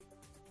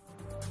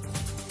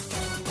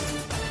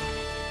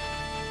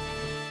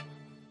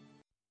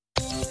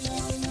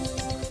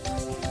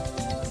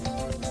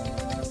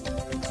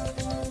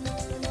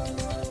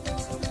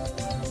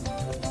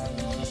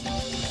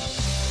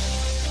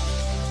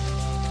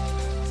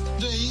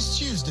Today is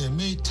Tuesday,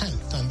 May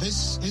 10th, and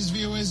this is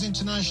VOA's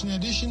International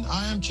Edition.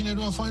 I am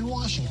Chinedu Afo in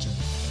Washington.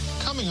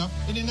 Coming up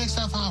in the next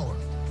half hour,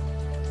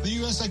 the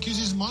U.S.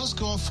 accuses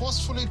Moscow of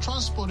forcefully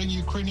transporting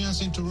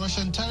Ukrainians into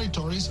Russian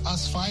territories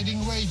as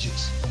fighting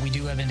rages. We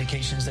do have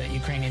indications that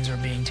Ukrainians are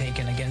being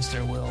taken against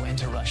their will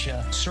into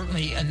Russia.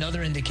 Certainly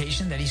another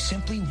indication that he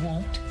simply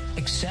won't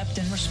accept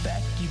and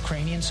respect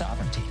Ukrainian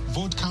sovereignty.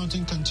 Vote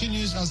counting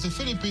continues as the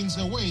Philippines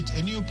await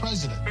a new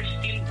president. We're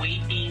still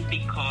waiting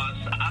because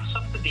as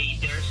of today,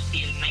 there's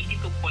still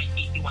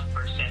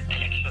 92.81%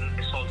 election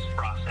results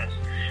process.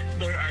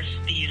 There are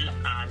still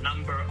a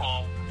number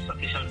of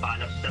official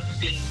ballots that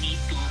still need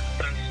to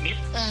transmit.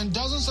 And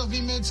dozens of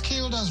inmates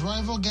killed as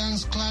rival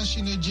gangs clash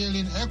in a jail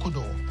in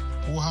Ecuador.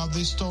 We'll have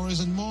these stories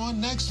and more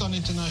next on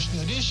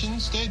International Edition.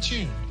 Stay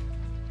tuned.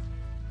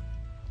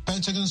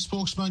 Pentagon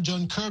spokesman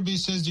John Kirby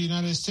says the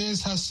United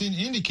States has seen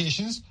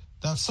indications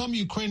that some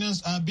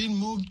Ukrainians are being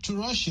moved to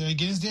Russia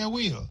against their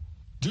will.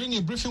 During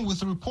a briefing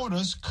with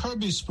reporters,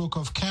 Kirby spoke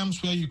of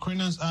camps where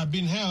Ukrainians are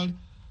being held,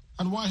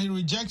 and while he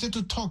rejected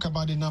to talk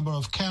about the number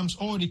of camps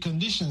or the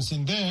conditions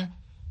in there,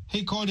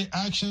 he called the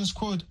actions,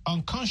 quote,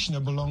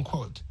 unconscionable,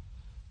 unquote.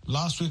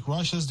 Last week,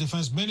 Russia's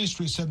defense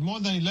ministry said more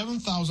than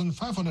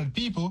 11,500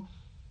 people,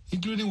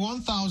 including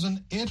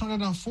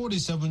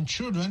 1,847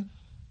 children,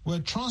 were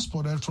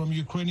transported from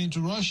Ukraine into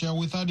Russia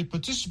without the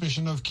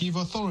participation of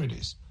Kyiv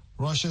authorities.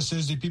 Russia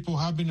says the people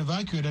have been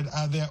evacuated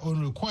at their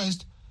own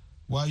request,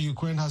 while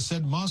Ukraine has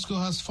said Moscow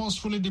has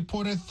forcefully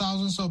deported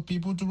thousands of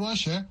people to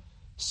Russia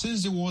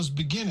since the war's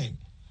beginning.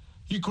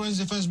 Ukraine's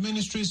defense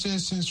ministry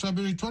says since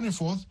February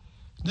 24th,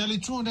 nearly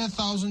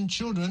 200,000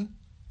 children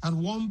and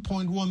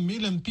 1.1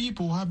 million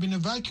people have been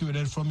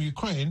evacuated from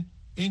Ukraine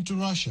into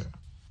Russia.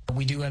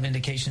 We do have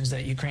indications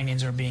that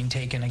Ukrainians are being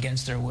taken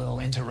against their will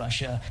into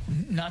Russia.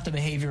 Not the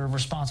behavior of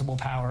responsible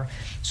power.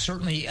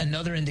 Certainly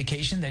another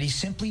indication that he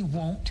simply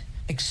won't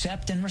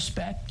accept and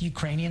respect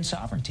Ukrainian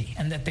sovereignty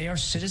and that they are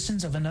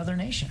citizens of another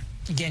nation.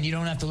 Again, you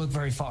don't have to look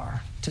very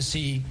far to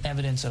see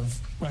evidence of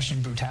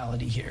Russian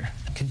brutality here.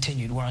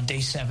 Continued. We're on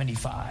day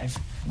 75,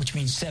 which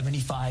means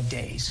 75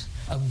 days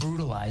of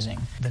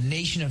brutalizing the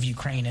nation of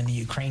Ukraine and the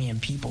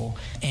Ukrainian people.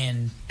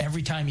 And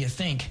every time you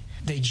think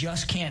they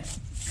just can't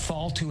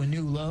fall to a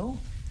new low,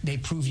 they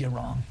prove you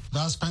wrong.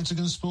 That's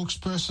Pentagon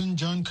spokesperson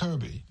John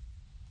Kirby.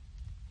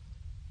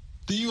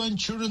 The UN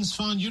Children's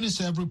Fund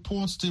UNICEF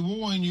reports the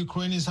war in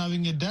Ukraine is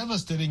having a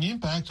devastating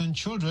impact on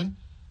children,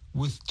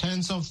 with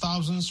tens of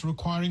thousands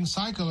requiring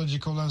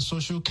psychological and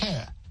social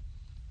care.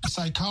 A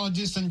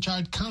psychologist and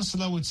child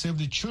counselor with Save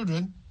the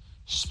Children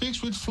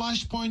speaks with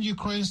Flashpoint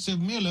Ukraine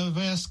Steve Miller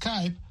via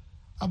Skype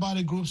about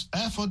the group's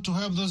effort to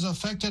help those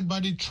affected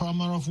by the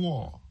trauma of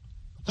war.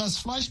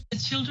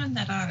 The children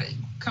that are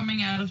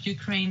coming out of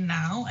Ukraine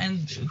now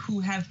and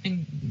who have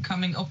been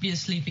coming,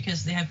 obviously,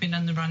 because they have been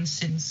on the run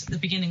since the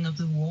beginning of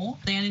the war,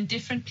 they are in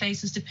different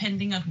places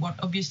depending on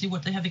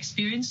what they have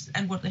experienced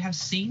and what they have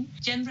seen.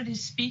 Generally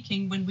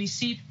speaking, when we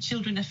see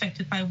children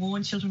affected by war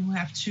and children who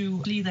have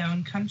to flee their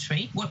own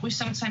country, what we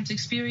sometimes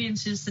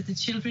experience is that the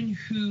children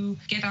who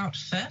get out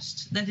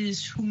first, that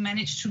is, who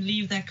manage to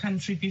leave their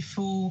country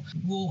before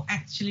war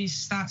actually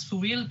starts for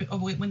real, or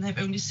when they've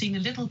only seen a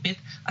little bit,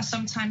 are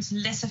sometimes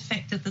less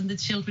affected than the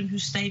children who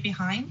stay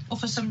behind, or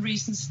for some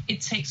reasons it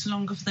takes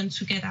longer for them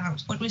to get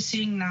out. What we're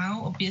seeing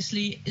now,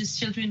 obviously, is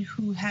children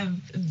who have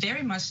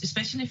very much,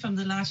 especially from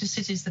the larger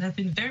cities that have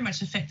been very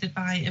much affected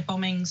by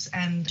bombings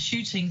and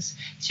shootings,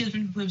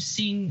 children who have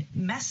seen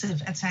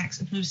massive attacks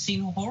and who have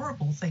seen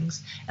horrible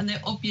things, and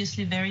they're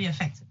obviously very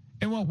affected.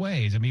 In what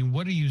ways? I mean,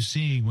 what are you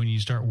seeing when you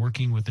start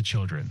working with the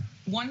children?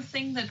 One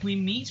thing that we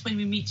meet when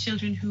we meet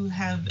children who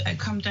have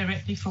come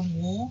directly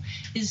from war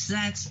is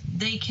that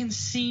they can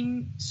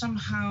seem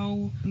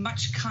somehow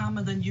much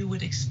calmer than you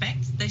would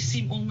expect. They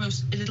seem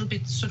almost a little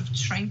bit sort of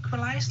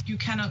tranquilized. You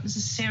cannot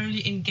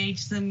necessarily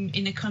engage them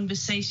in a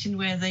conversation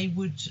where they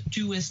would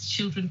do as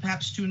children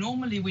perhaps do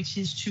normally, which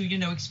is to,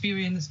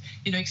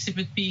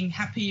 exhibit being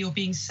happy or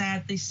being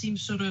sad. They seem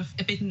sort of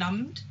a bit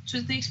numbed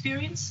to the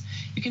experience.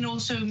 You can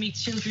also meet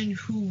children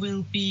who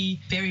will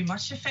be very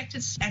much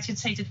affected,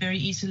 agitated very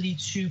easily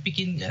to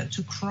begin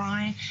to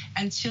cry,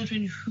 and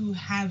children who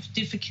have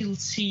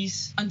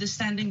difficulties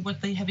understanding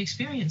what they have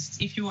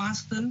experienced. If you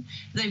ask them,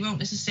 they won't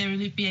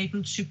necessarily be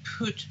able to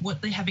put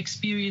what they have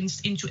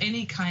experienced into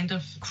any kind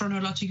of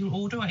chronological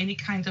order or any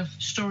kind of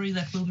story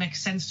that will make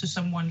sense to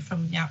someone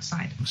from the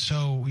outside.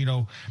 So,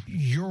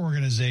 your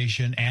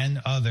organization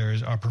and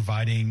others are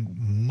providing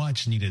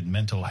much needed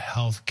mental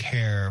health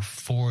care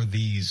for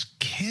these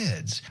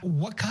kids.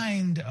 What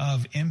kind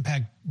of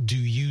impact do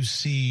you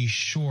see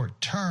short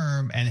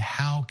term, and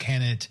how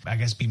can it,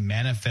 be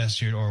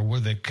manifested, or were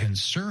the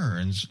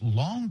concerns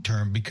long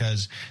term,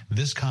 because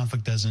this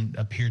conflict doesn't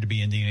appear to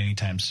be ending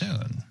anytime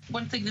soon?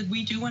 One thing that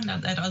we do and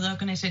that other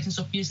organizations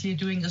obviously are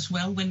doing as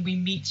well when we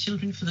meet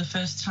children for the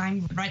first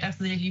time right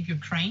after they leave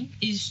Ukraine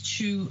is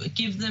to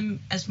give them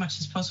as much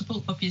as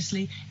possible,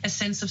 obviously, a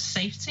sense of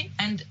safety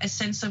and a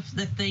sense of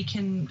that they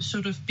can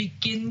sort of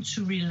begin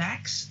to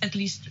relax, at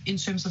least in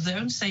terms of their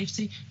own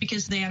safety,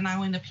 because they are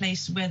now in a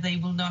place where they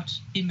will not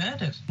be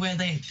murdered, where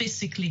they're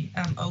physically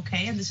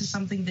okay. And this is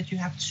something that you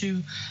have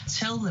to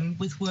tell them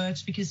with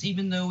words, because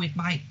even though it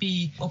might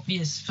be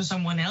obvious for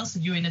someone else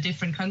that you're in a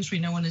different country,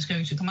 no one is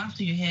going to come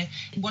after you here,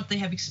 what they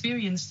have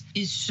experienced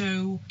is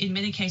so, in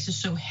many cases,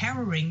 so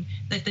harrowing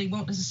that they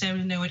won't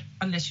necessarily know it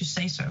unless you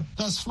say so.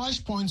 That's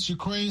Flashpoint's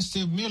Ukraine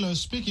Steve Miller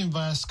speaking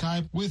via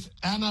Skype with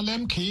Anna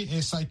Lemke,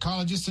 a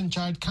psychologist and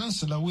child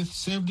counselor with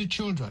Save the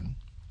Children.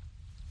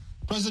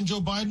 President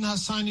Joe Biden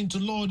has signed into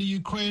law the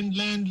Ukraine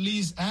Land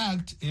Lease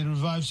Act. It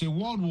revives a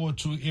World War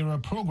II-era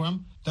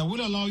program that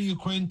will allow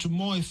Ukraine to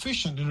more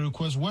efficiently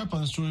request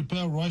weapons to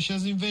repel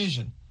Russia's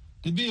invasion.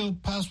 The bill,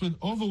 passed with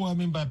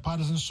overwhelming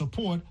bipartisan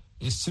support,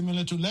 is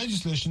similar to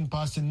legislation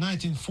passed in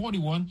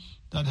 1941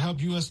 that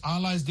helped U.S.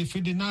 allies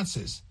defeat the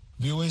Nazis.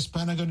 VOA's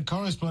Pentagon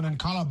correspondent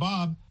Carla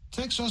Bob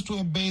takes us to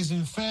a base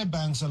in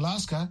Fairbanks,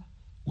 Alaska,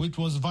 which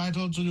was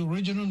vital to the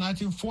original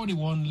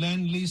 1941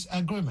 Land Lease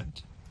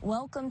Agreement.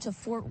 Welcome to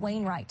Fort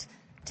Wainwright.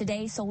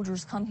 Today,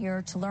 soldiers come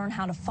here to learn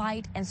how to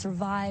fight and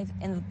survive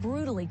in the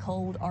brutally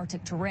cold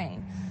Arctic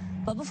terrain.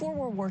 But before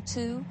World War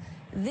II,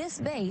 this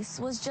base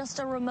was just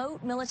a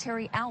remote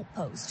military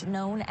outpost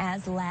known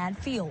as Ladd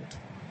Field.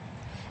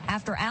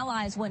 After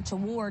allies went to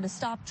war to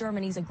stop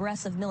Germany's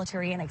aggressive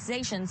military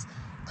annexations,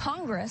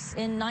 Congress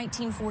in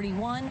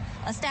 1941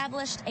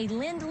 established a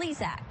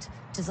Lend-Lease Act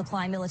to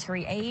supply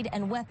military aid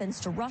and weapons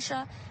to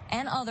Russia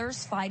and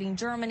others fighting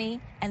Germany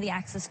and the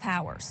Axis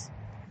powers.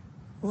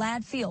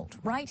 Ladd Field,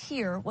 right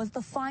here, was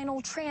the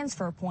final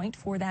transfer point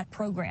for that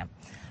program.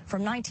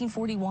 From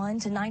 1941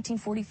 to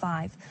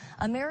 1945,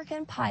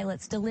 American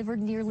pilots delivered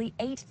nearly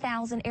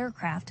 8,000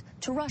 aircraft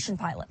to Russian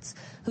pilots,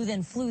 who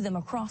then flew them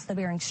across the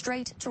Bering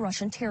Strait to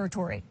Russian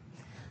territory.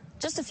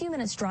 Just a few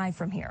minutes' drive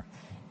from here,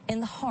 in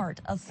the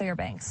heart of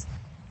Fairbanks,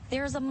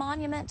 there is a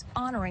monument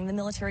honoring the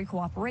military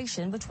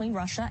cooperation between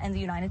Russia and the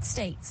United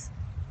States.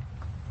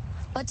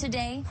 But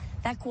today,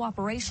 that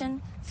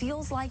cooperation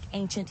feels like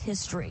ancient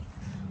history.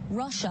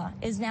 Russia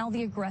is now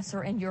the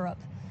aggressor in Europe,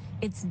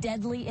 its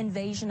deadly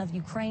invasion of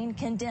Ukraine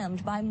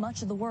condemned by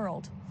much of the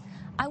world.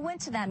 I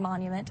went to that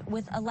monument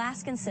with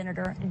Alaskan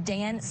Senator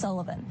Dan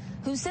Sullivan,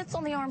 who sits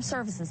on the Armed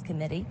Services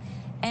Committee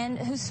and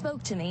who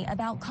spoke to me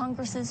about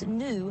Congress's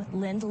new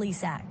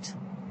Lend-Lease Act.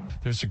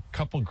 There's a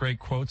couple great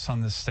quotes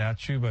on this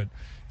statue, but it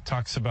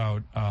talks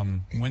about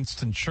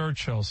Winston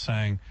Churchill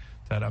saying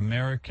that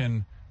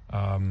American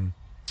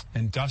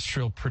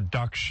industrial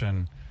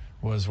production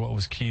was what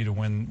was key to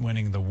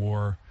winning the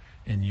war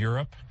in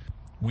Europe.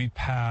 We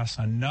passed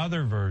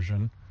another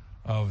version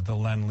of the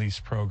Lend-Lease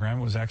program.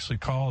 It was actually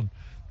called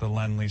the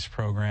Lend-Lease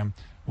program,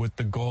 with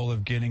the goal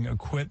of getting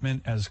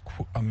equipment,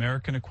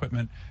 American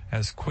equipment,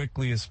 as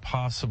quickly as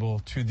possible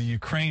to the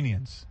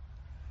Ukrainians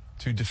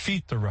to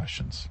defeat the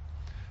Russians.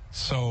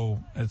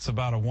 So it's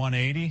about a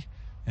 180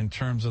 in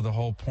terms of the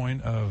whole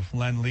point of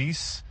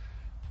Lend-Lease,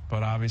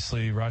 but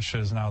obviously Russia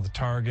is now the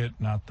target,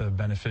 not the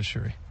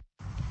beneficiary.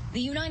 The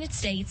United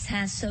States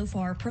has so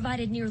far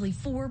provided nearly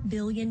 $4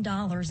 billion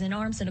in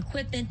arms and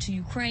equipment to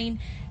Ukraine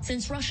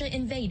since Russia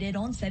invaded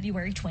on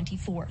February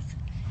 24th.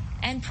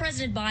 And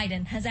President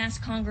Biden has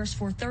asked Congress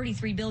for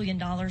 $33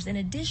 billion in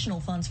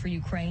additional funds for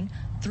Ukraine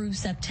through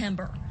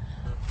September.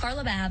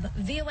 Carla Babb,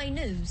 VOA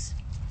News,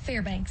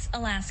 Fairbanks,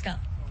 Alaska.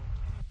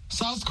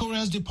 South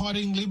Korea's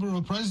departing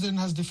Liberal president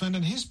has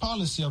defended his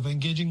policy of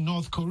engaging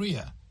North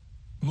Korea.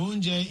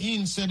 Moon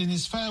Jae-in said in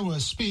his farewell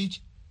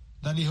speech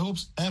that he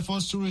hopes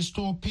efforts to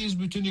restore peace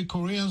between the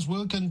Koreans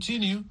will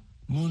continue.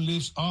 Moon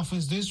leaves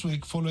office this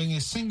week following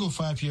a single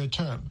 5-year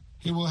term.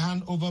 He will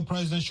hand over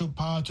presidential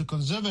power to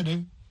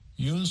conservative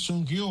Yoon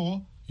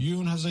Suk-yeol.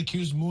 Yoon has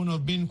accused Moon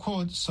of being,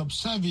 quote,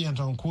 subservient,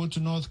 unquote, to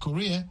North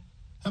Korea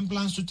and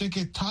plans to take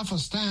a tougher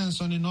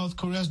stance on the North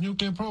Korea's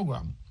nuclear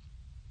program.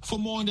 For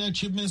more on the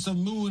achievements of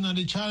Moon and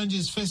the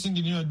challenges facing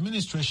the new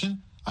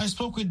administration, I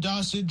spoke with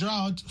Darcy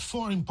Drought,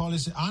 foreign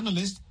policy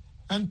analyst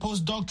and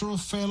postdoctoral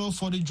fellow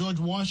for the George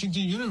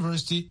Washington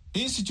University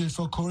Institute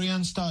for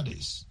Korean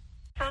Studies.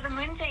 So the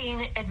Moon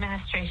Jae-in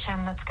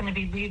administration that's going to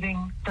be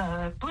leaving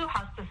the Blue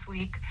House this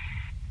week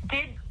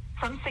did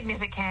some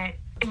significant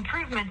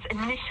improvements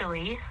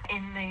initially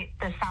in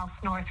the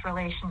South-North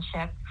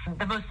relationship,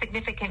 the most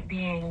significant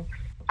being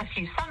a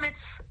few summits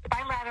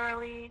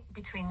bilaterally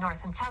between North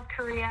and South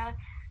Korea.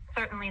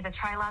 Certainly the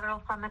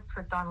trilateral summits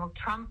with Donald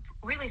Trump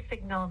really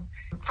signaled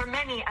for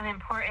many an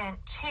important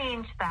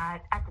change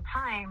that at the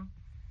time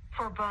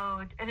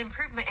forebode an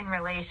improvement in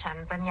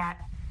relations. And yet,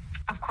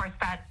 of course,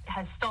 that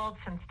has stalled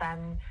since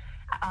then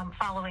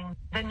following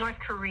the North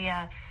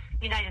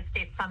Korea-United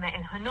States summit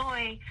in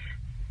Hanoi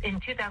in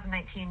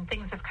 2019.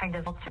 Things have kind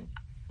of...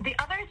 The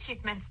other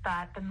achievements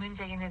that the Moon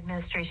Jae-in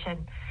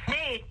administration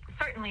made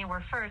certainly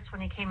were first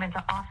when he came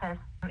into office.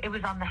 It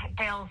was on the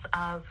tails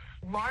of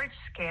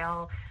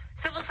large-scale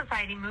civil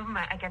society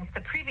movement against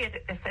the previous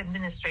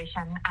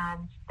administration and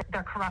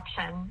their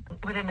corruption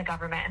within the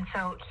government. And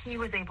so he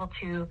was able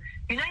to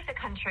unite the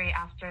country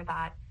after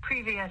that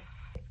previous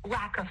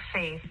lack of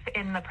faith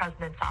in the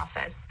president's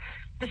office.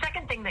 The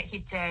second thing that he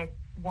did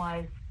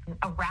was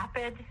a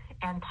rapid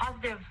and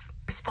positive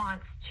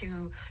response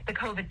to the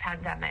COVID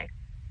pandemic.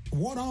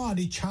 What are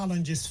the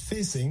challenges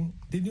facing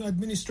the new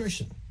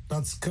administration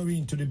that's coming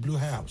into the Blue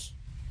House?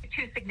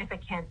 Two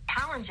significant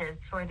challenges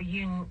for the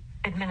Yoon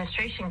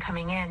administration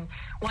coming in.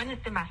 One is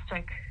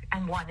domestic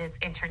and one is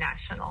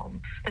international.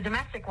 The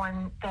domestic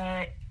one,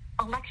 the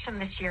election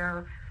this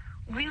year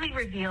really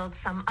revealed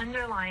some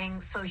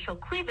underlying social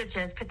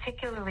cleavages,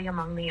 particularly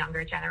among the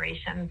younger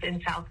generations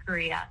in South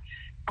Korea.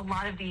 A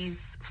lot of these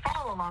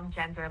fall along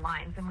gender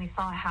lines, and we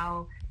saw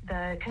how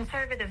the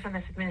conservatives in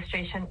this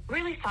administration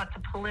really sought to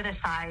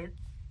politicize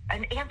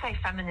an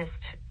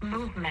anti-feminist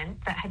movement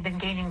that had been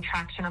gaining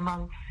traction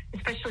among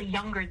especially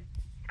younger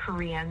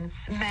Koreans,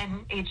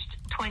 men aged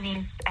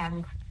 20s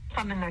and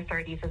some in their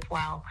 30s as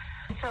well.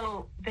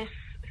 So this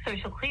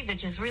social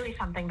cleavage is really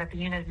something that the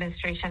Yoon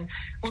administration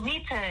will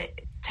need to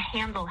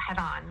handle head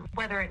on,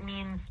 whether it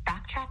means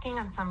backtracking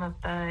on some of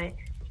the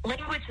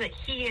language that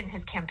he and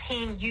his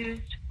campaign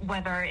used,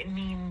 whether it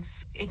means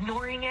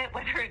ignoring it,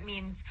 whether it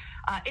means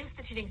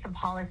instituting some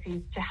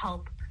policies to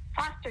help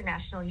foster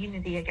national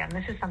unity again.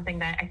 This is something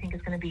that I think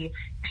is going to be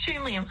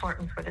extremely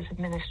important for this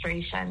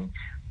administration.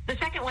 The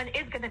second one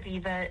is going to be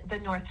the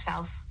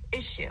North-South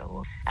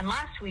issue. And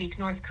last week,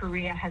 North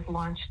Korea has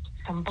launched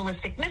some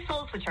ballistic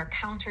missiles, which are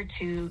counter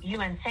to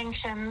UN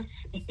sanctions,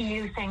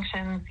 EU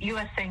sanctions,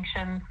 US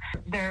sanctions.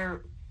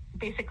 They're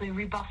basically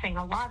rebuffing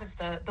a lot of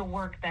the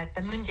work that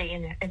the Moon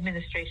Jae-in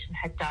administration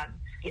had done.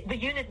 The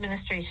Yoon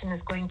administration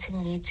is going to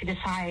need to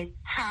decide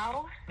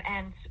how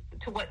and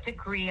to what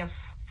degree of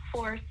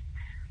force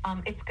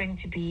it's going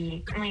to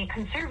be. Only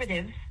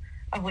conservatives,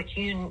 of which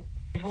Yoon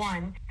is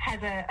one,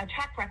 has a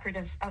track record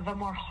of a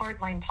more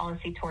hardline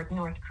policy toward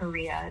North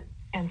Korea.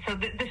 And so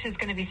this is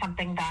going to be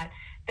something that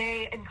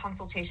they, in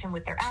consultation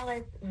with their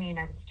allies in the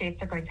United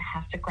States, are going to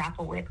have to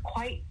grapple with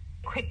quite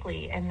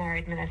quickly in their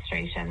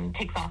administration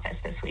takes office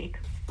this week.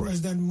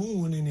 President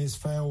Moon, in his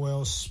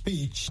farewell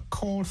speech,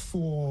 called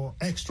for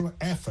extra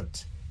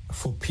effort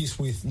for peace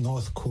with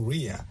North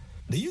Korea.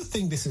 Do you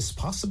think this is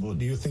possible?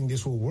 Do you think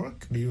this will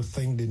work? Do you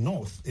think the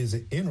North is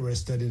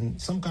interested in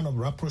some kind of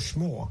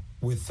rapprochement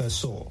with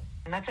Seoul?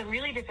 And that's a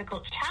really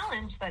difficult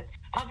challenge that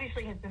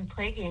obviously has been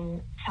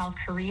plaguing South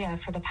Korea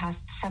for the past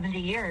 70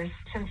 years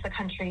since the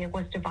country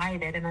was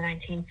divided in the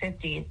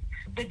 1950s.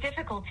 The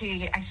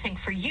difficulty, I think,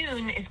 for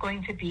Yoon is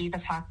going to be the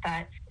fact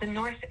that the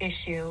North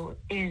issue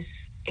is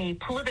a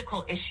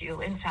political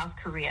issue in South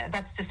Korea.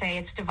 That's to say,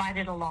 it's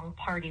divided along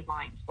party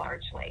lines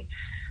largely.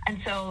 And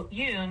so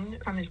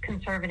Yoon, from his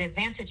conservative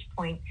vantage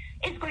point,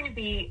 is going to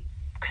be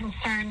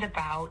concerned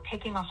about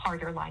taking a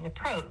harder line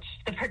approach.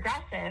 The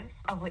progressives,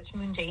 of which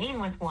Moon Jae-in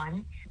was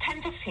one,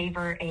 tend to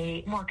favor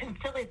a more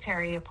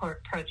conciliatory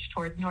approach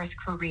toward North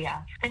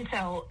Korea. And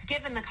so,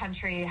 given the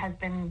country has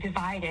been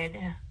divided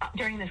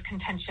during this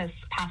contentious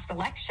past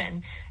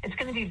election, it's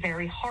going to be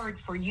very hard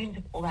for Yoon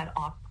to pull that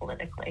off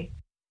politically.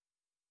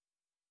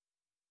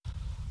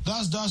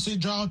 That's Darcy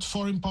Drought,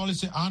 foreign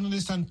policy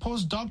analyst and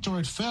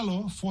postdoctorate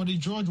fellow for the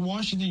George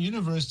Washington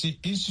University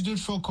Institute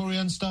for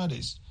Korean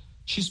Studies.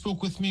 She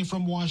spoke with me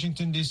from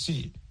Washington,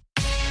 D.C.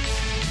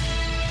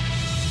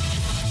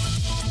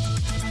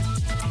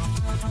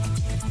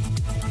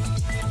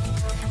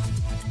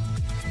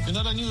 In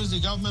other news, the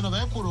government of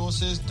Ecuador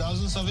says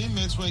dozens of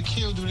inmates were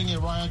killed during a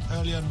riot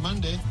early on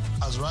Monday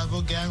as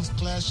rival gangs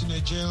clashed in a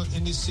jail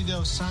in the city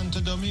of Santo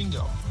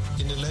Domingo,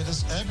 in the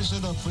latest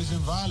episode of prison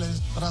violence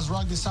that has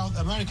rocked the South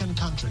American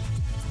country.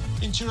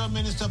 Interior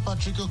Minister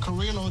Patricio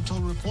Carrillo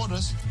told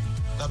reporters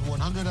that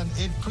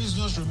 108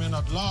 prisoners remain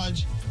at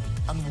large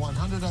and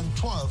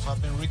 112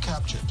 have been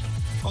recaptured.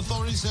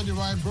 Authorities said the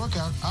riot broke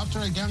out after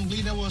a gang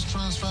leader was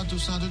transferred to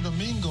Santo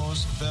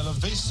Domingo's Bella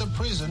Vista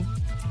prison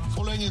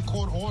following a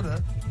court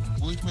order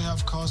which may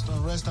have caused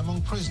unrest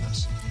among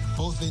prisoners.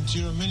 Both the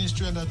Interior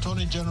Ministry and the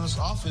Attorney General's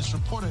office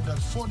reported that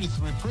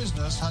 43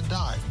 prisoners had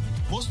died.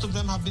 Most of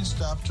them have been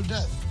stabbed to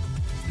death.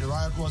 The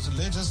riot was the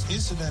latest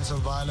incidence of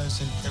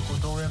violence in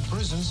Ecuadorian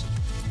prisons,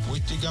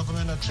 which the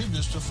government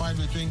attributes to fight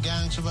between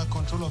gangs over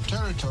control of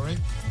territory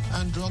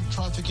and drug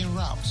trafficking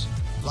routes.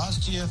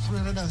 Last year,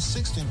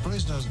 316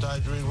 prisoners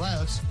died during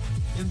riots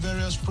in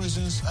various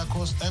prisons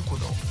across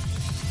Ecuador.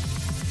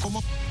 For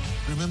more,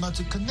 remember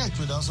to connect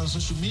with us on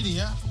social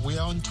media. We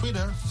are on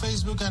Twitter,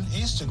 Facebook, and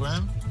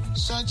Instagram.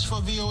 Search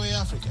for VOA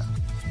Africa.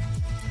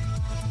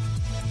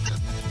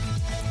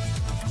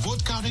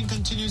 Vote counting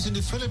continues in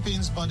the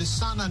Philippines, but the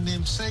son and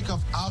namesake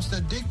of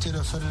ousted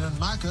dictator Ferdinand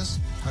Marcos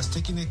has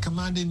taken a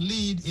commanding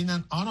lead in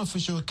an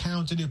unofficial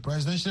count in the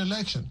presidential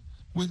election.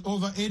 With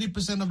over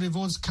 80% of the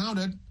votes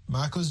counted,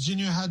 Marcos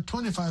Jr. had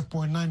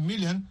 25.9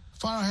 million,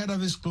 far ahead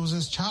of his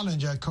closest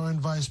challenger, current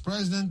Vice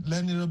President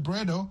Leni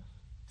Robredo,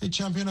 a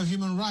champion of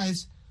human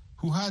rights,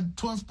 who had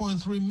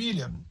 12.3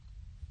 million.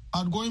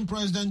 Outgoing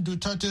President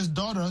Duterte's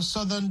daughter,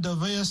 Southern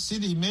Davao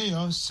City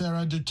Mayor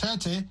Sara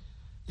Duterte,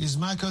 is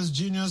Marcos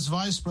Jr.'s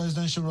vice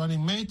presidential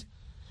running mate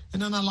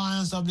in an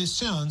alliance of the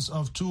sons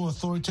of two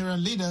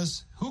authoritarian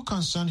leaders who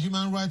concern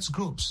human rights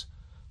groups.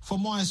 For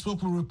more, I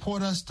spoke with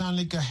reporter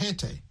Stanley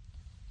Gahete.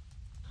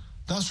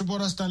 That's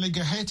reporter Stanley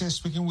Gahete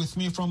speaking with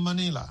me from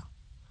Manila.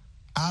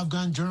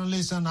 Afghan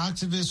journalists and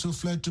activists who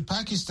fled to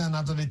Pakistan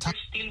after the We're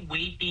still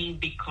waiting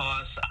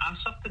because as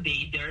of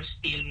today, there's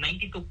still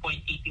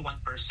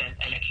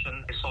 92.81%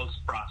 election results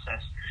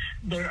process.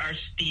 There are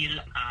still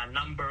a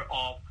number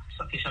of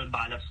official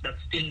ballots that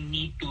still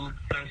need to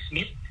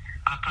transmit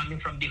coming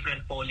from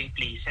different polling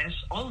places.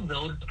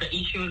 Although the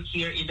issue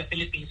here in the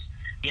Philippines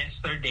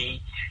yesterday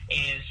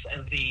is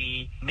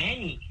the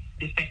many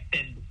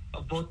defected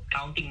vote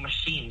counting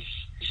machines,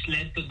 which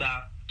led to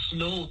the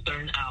slow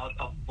turnout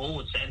of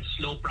votes and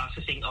slow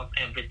processing of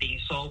everything.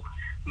 So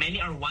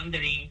many are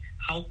wondering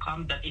how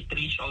come that it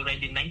reached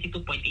already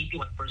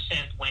 92.81%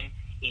 when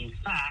in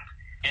fact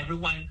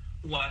everyone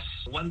was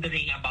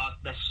wondering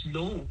about the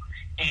slow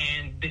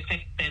and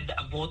defected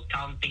vote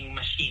counting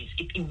machines.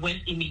 It went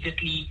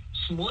immediately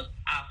smooth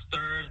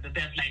after the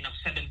deadline of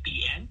 7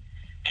 p.m.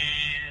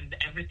 and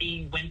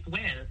everything went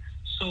well.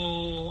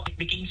 So it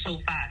became so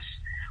fast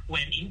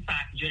when in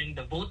fact during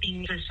the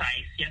voting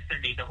exercise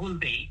yesterday, the whole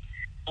day,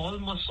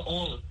 almost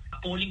all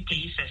polling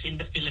places in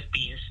the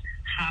Philippines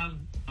have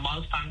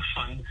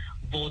malfunctioned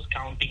vote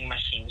counting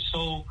machines.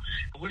 So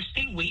we're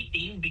still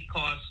waiting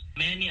because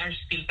many are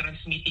still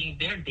transmitting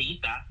their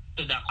data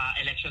to the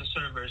election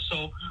servers.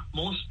 So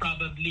most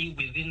probably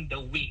within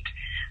the week,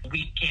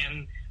 we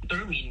can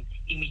determine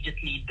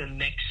immediately the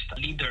next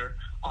leader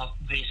of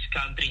this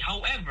country.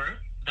 However,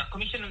 the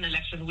Commission on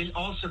Election will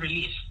also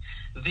release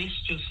this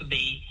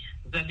Tuesday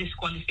the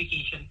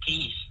disqualification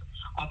case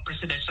of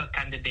presidential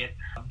candidate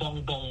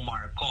Bongbong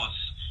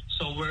Marcos.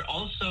 So we're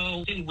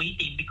also still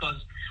waiting because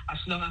as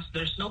long as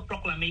there's no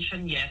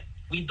proclamation yet,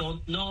 we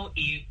don't know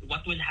if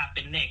what will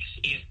happen next,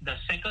 if the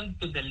second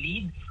to the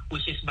lead,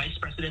 which is Vice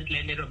President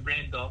Leni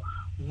Robredo,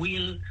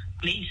 will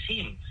place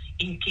him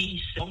in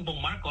case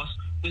Bongbong Marcos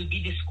will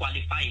be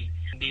disqualified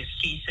in these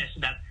cases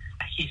that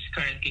he's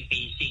currently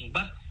facing.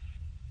 But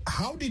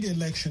how did the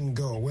election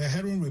go? We're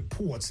hearing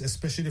reports,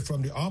 especially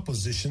from the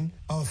opposition,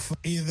 of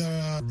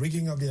either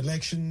rigging of the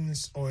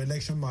elections or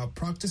election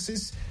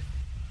malpractices.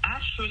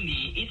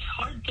 Actually, it's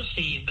hard to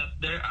say that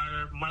there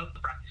are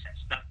malpractices,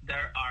 that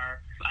there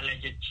are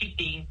alleged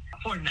cheating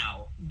for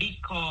now,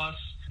 because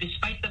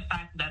despite the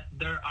fact that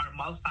there are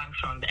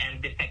malfunctioned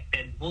and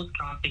defected vote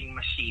counting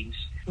machines,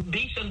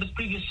 based on the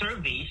previous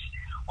surveys,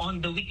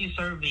 on the weekly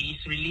surveys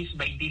released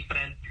by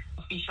different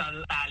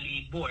official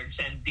tally boards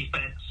and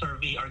different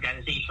survey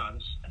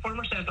organizations,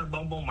 former Senator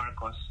Bongbong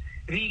Marcos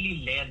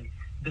really led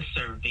the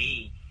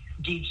survey,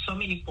 gave so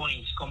many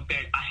points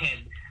compared ahead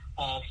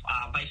of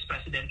Vice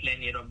President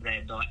Leni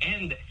Robredo.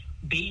 And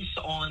based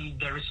on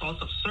the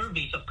results of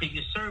surveys, of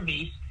previous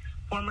surveys,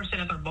 former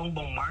Senator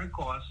Bongbong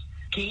Marcos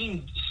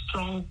gained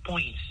strong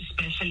points,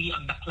 especially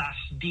on the class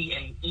D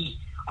and E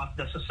of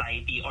the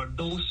society, or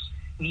those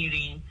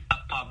nearing a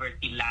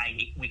poverty line,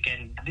 if we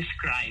can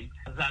describe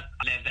that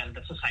level,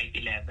 the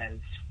society level.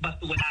 But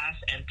to class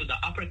and to the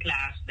upper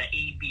class, the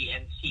A, B,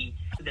 and C,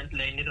 President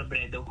Leni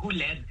Robredo, who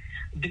led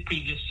the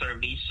previous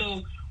survey.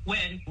 So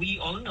when we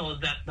all know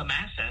that the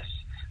masses,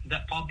 the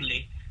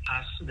public,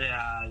 has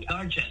the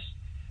largest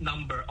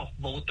number of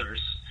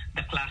voters,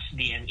 the class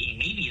D and E,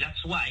 maybe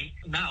that's why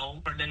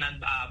now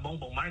Ferdinand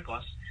Bongbong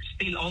Marcos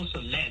still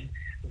also led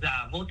the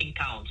voting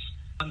counts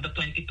on the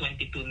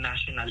 2022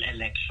 national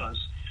elections.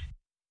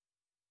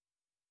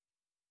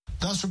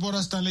 That's reporter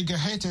Stanley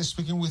Gahete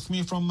speaking with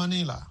me from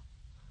Manila.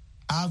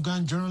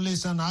 Afghan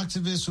journalists and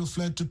activists who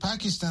fled to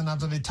Pakistan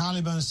after the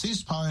Taliban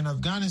seized power in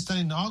Afghanistan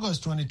in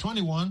August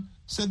 2021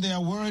 said they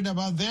are worried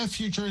about their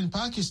future in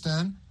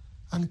Pakistan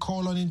and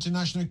call on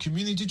international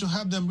community to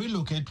help them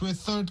relocate to a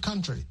third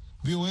country.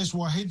 VOA's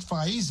Wahid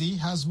Faizi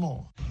has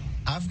more.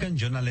 Afghan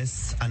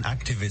journalists and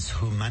activists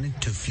who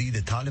managed to flee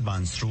the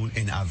Taliban's rule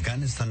in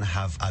Afghanistan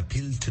have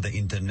appealed to the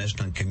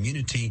international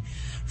community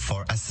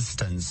for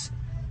assistance.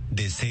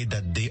 They say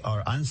that they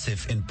are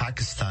unsafe in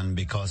Pakistan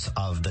because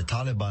of the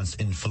Taliban's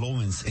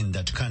influence in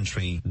that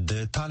country.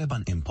 The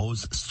Taliban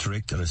imposed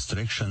strict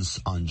restrictions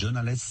on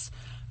journalists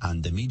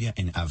and the media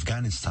in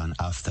Afghanistan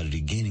after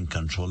regaining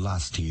control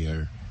last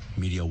year.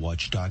 Media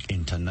watchdog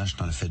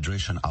International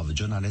Federation of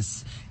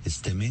Journalists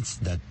estimates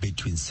that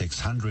between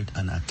 600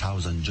 and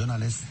 1,000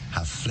 journalists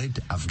have fled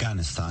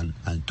Afghanistan,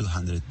 and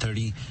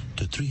 230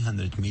 to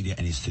 300 media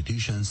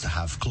institutions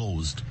have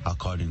closed,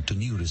 according to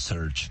new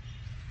research.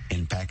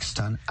 In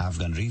Pakistan,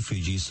 Afghan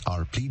refugees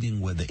are pleading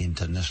with the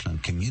international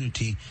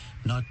community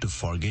not to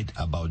forget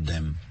about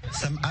them.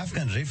 Some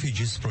Afghan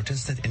refugees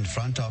protested in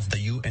front of the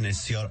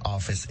UNHCR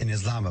office in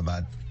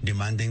Islamabad,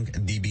 demanding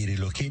they be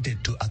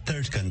relocated to a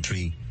third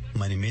country.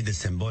 Many made the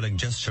symbolic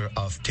gesture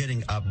of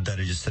tearing up the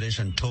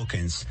registration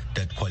tokens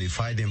that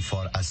qualify them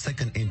for a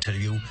second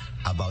interview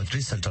about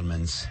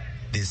resettlements.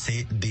 They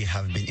say they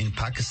have been in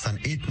Pakistan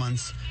 8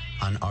 months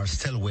and are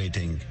still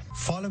waiting.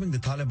 Following the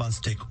Taliban's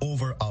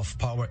takeover of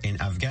power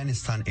in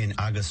Afghanistan in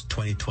August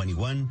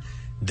 2021,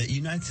 the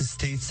United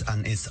States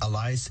and its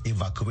allies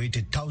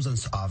evacuated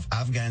thousands of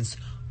Afghans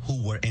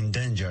who were in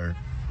danger.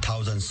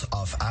 Thousands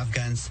of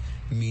Afghans,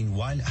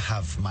 meanwhile,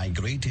 have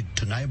migrated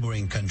to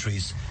neighboring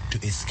countries to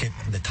escape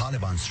the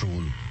Taliban's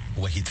rule.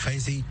 Wahid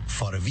Faizi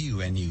for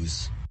VOA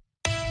News.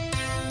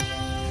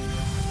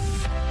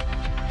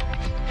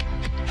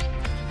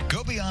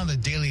 on the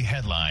daily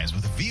headlines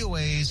with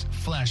VOA's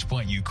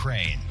Flashpoint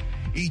Ukraine.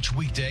 Each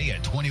weekday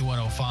at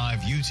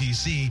 21:05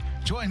 UTC,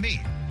 join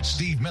me,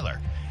 Steve Miller,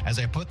 as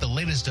I put the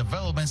latest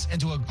developments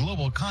into a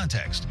global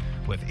context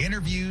with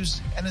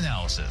interviews and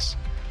analysis.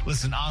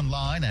 Listen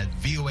online at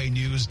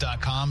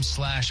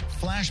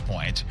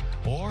voanews.com/flashpoint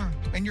or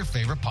in your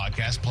favorite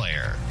podcast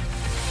player.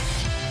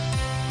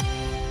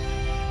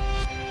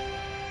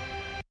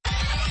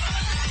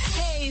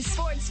 Hey,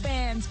 sports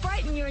fans,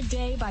 brighten your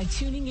day by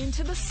tuning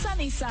into the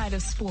sunny side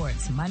of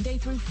sports, Monday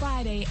through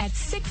Friday at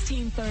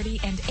 1630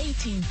 and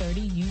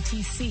 1830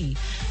 UTC.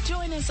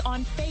 Join us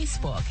on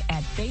Facebook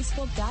at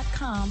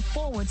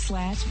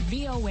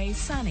facebook.com/VOA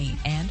Sunny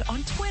and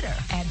on Twitter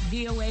at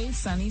VOA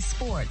Sunny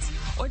Sports.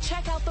 Or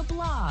check out the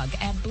blog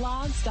at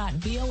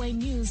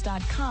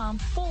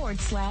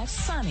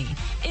blogs.voanews.com/sunny.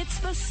 It's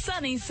the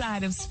sunny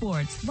side of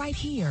sports right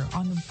here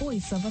on the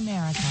Voice of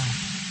America.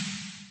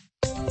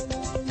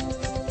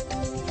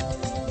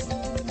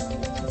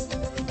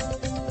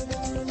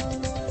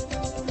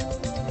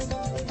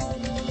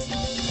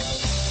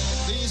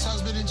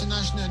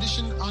 International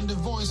edition on the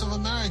Voice of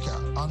America.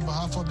 On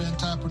behalf of the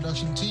entire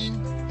production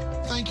team,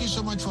 thank you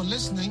so much for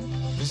listening.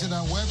 Visit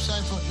our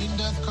website for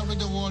in-depth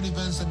coverage of world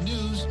events and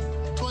news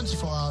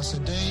 24 hours a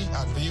day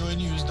at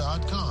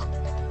voanews.com.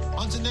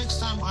 Until next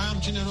time, I am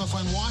Chinero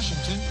in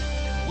Washington,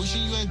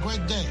 wishing you a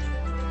great day.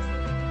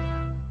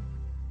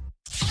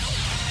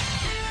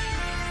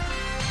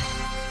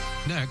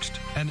 Next,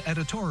 an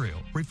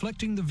editorial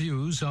reflecting the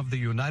views of the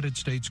United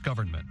States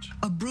government.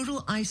 A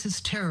brutal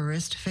ISIS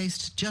terrorist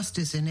faced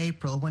justice in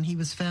April when he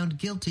was found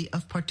guilty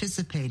of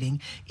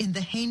participating in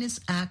the heinous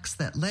acts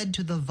that led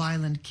to the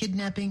violent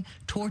kidnapping,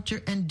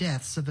 torture, and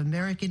deaths of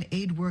American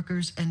aid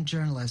workers and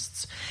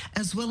journalists,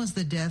 as well as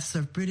the deaths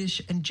of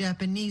British and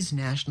Japanese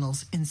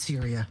nationals in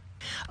Syria.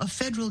 A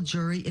federal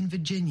jury in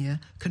Virginia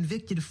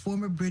convicted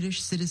former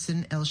British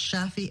citizen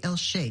El-Shafi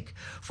El-Sheikh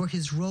for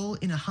his role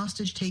in a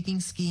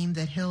hostage-taking scheme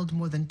that held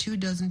more than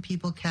 24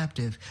 people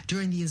captive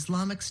during the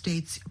Islamic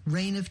State's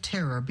reign of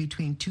terror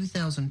between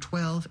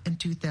 2012 and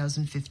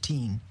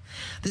 2015.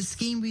 The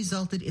scheme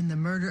resulted in the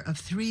murder of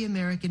 3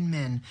 American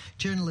men,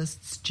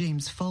 journalists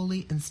James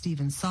Foley and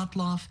Stephen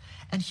Sotloff,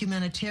 and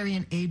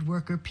humanitarian aid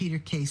worker Peter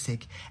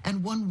Kasich,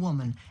 and 1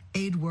 woman,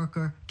 aid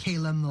worker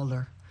Kayla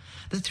Mueller.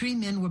 The 3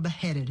 men were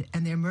beheaded,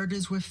 and their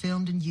murders were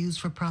filmed and used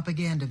for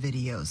propaganda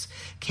videos.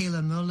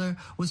 Kayla Mueller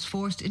was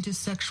forced into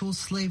sexual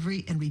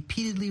slavery and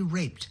repeatedly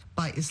raped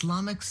by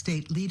Islamic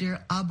State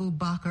leader Abu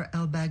Bakr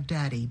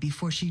al-Baghdadi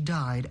before she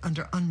died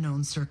under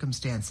unknown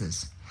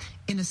circumstances.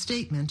 In a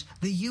statement,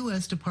 the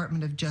U.S.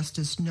 Department of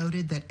Justice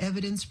noted that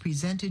evidence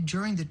presented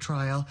during the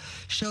trial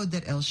showed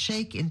that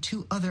El-Sheikh and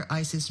 2 other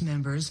ISIS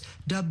members,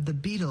 dubbed the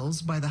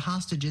Beatles by the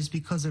hostages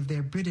because of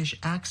their British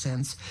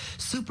accents,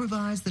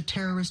 supervised the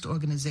terrorist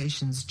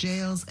organization's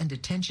jails and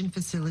detention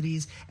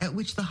facilities at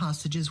which the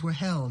hostages were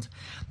held.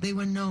 They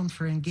were known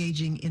for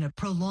engaging in a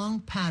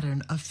prolonged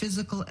pattern of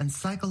physical and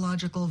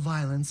psychological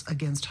violence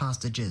against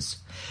hostages.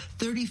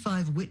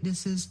 35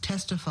 witnesses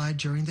testified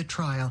during the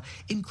trial,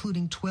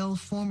 including 12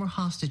 former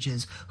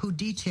hostages who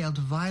detailed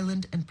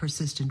violent and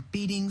persistent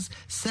beatings,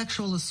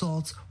 sexual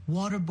assaults,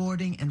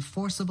 waterboarding, and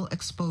forcible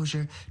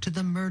exposure to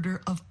the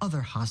murder of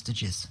other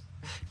hostages.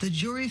 The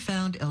jury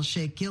found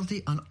El-Sheikh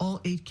guilty on all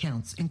 8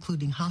 counts,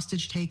 including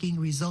hostage-taking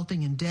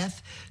resulting in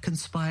death,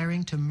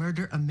 conspiring to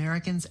murder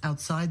Americans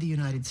outside the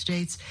United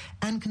States,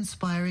 and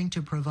conspiring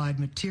to provide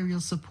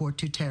material support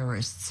to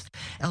terrorists.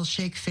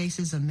 El-Sheikh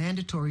faces a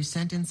mandatory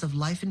sentence of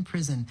life in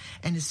prison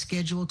and is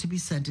scheduled to be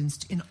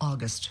sentenced in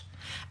August.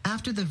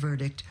 After the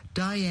verdict,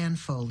 Diane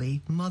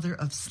Foley, mother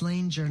of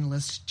slain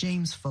journalist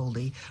James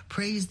Foley,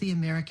 praised the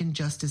American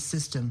justice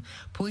system,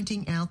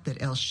 pointing out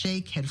that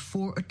El-Sheikh had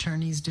 4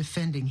 attorneys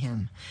defending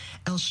him.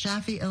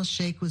 El-Shafi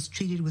El-Sheikh was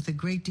treated with a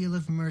great deal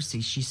of mercy,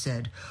 she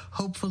said.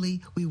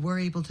 Hopefully, we were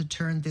able to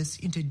turn this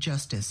into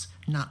justice,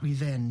 not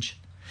revenge.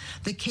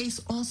 The case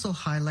also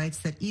highlights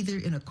that either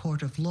in a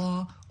court of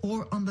law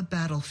or on the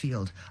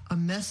battlefield, a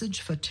message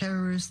for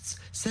terrorists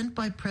sent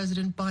by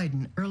President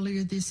Biden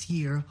earlier this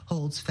year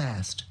holds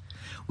fast.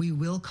 We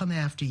will come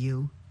after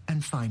you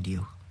and find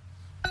you.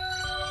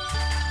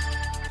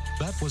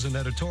 That was an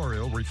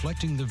editorial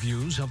reflecting the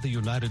views of the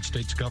United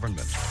States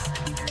government.